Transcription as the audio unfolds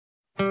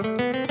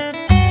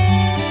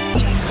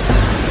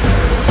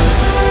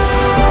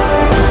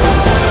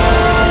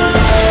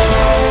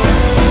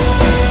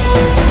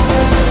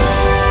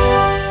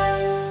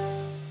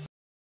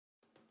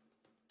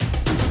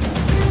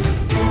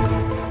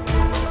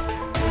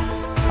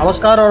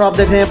नमस्कार और आप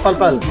देख रहे हैं पल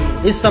पल।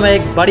 इस समय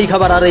एक बड़ी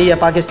खबर आ रही है।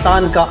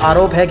 पाकिस्तान का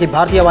आरोप है कि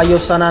भारतीय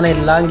वायुसेना ने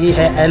लांघी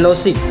है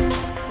एलओसी।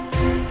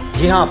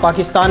 जी हां,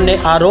 पाकिस्तान ने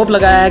आरोप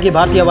लगाया है कि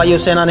भारतीय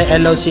वायुसेना ने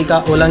एलओसी का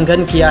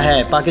उल्लंघन किया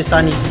है।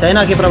 पाकिस्तानी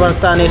सेना के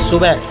प्रवक्ता ने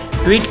सुबह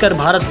ट्वीट कर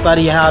भारत पर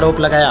यह आरोप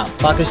लगाया।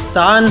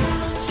 पाकिस्तान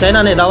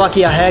सेना ने दावा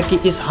किया है कि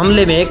इस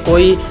हमले में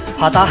कोई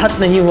हताहत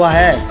नहीं हुआ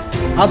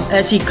है। अब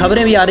ऐसी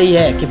खबरें भी आ रही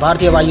है कि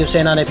भारतीय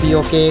वायुसेना ने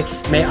पीओके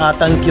में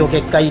आतंकियों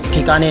के कई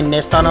ठिकाने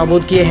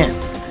नेस्तनाबूद किए हैं।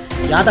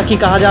 यहाँ तक कि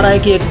कहा जा रहा है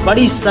कि एक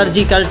बड़ी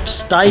सर्जिकल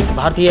स्ट्राइक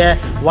भारतीय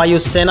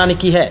वायुसेना ने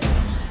की है।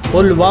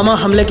 पुलवामा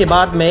हमले के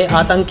बाद में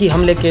आतंकी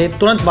हमले के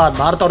तुरंत बाद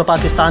भारत और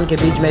पाकिस्तान के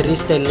बीच में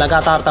रिश्ते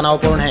लगातार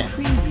तनावपूर्ण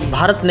हैं।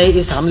 भारत ने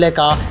इस हमले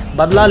का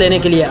बदला लेने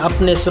के लिए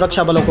अपने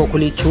सुरक्षा बलों को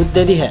खुली छूट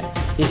दे दी है।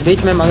 इस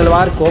बीच में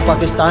मंगलवार को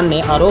पाकिस्तान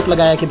ने आरोप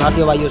लगाया कि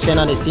भारतीय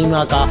वायुसेना ने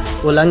सीमा का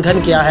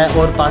उल्लंघन किया है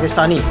और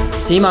पाकिस्तानी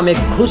सीमा में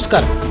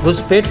घुसकर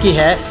घुसपैठ की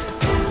है।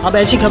 अब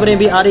ऐसी खबरें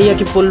भी आ रही है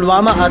कि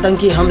पुलवामा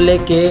आतंकी हमले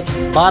के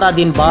 12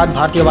 दिन बाद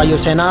भारतीय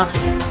वायुसेना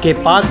के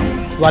पाक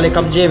वाले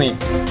कब्जे में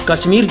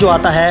कश्मीर जो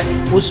आता है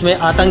उसमें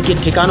आतंकी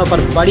ठिकानों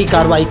पर बड़ी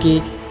कार्रवाई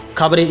की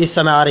खबरें इस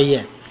समय आ रही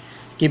है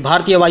कि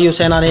भारतीय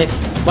वायुसेना ने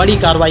बड़ी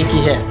कार्रवाई की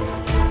है।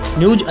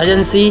 न्यूज़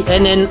एजेंसी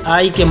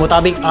एनएनआई के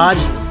मुताबिक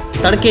आज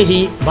तड़के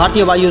ही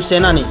भारतीय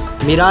वायुसेना ने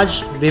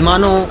मिराज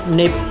विमानों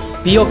ने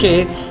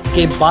पीओके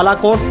के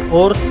बालाकोट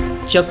और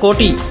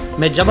चकोटी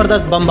में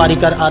जबरदस्त बमबारी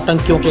कर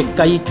आतंकियों के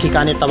कई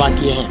ठिकाने तबाह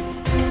किए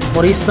हैं।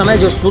 और इस समय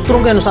जो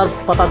सूत्रों के अनुसार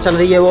पता चल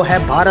रही है वो है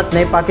भारत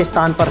ने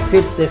पाकिस्तान पर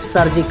फिर से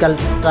सर्जिकल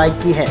स्ट्राइक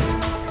की है।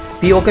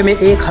 पीओके में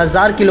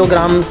 1000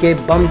 किलोग्राम के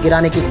बम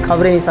गिराने की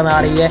खबरें इस समय आ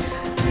रही है।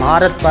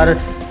 भारत पर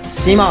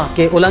सीमा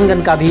के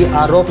उल्लंघन का भी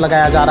आरोप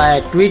लगाया जा रहा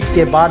है। ट्वीट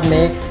के बाद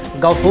में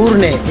गफूर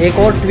ने एक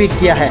और ट्वीट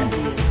किया है।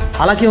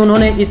 हालांकि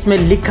उन्होंने इसमें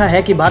लिखा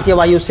है कि भारतीय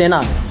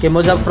वायुसेना के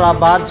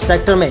मुजफ्फराबाद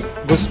सेक्टर में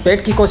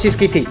घुसपैठ की कोशिश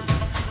की थी।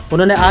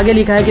 उन्होंने आगे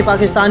लिखा है कि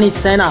पाकिस्तानी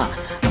सेना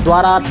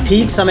द्वारा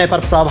ठीक समय पर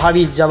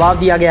प्रभावी जवाब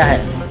दिया गया है।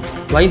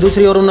 वहीं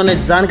दूसरी ओर उन्होंने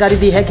जानकारी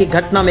दी है कि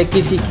घटना में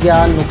किसी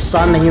का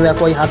नुकसान नहीं हुआ,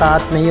 कोई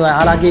हताहत नहीं हुआ।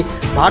 हालांकि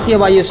भारतीय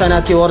वायुसेना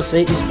की ओर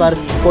से इस पर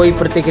कोई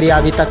प्रतिक्रिया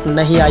अभी तक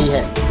नहीं आई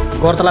है।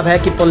 गौरतलब है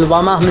कि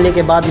पुलवामा हमले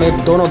के बाद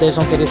में दोनों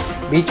देशों के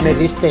बीच में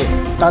रिश्ते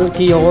तल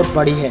की ओर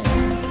बढ़ी है।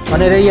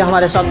 बने रहिए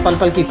हमारे साथ, पल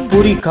पल की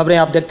पूरी खबरें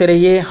आप देखते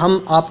रहिए।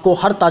 हम आपको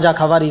हर ताज़ा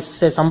खबर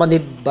इससे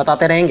संबंधित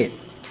बताते रहेंगे।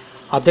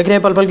 आप देख रहे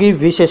हैं पल पल की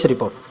विशेष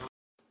रिपोर्ट।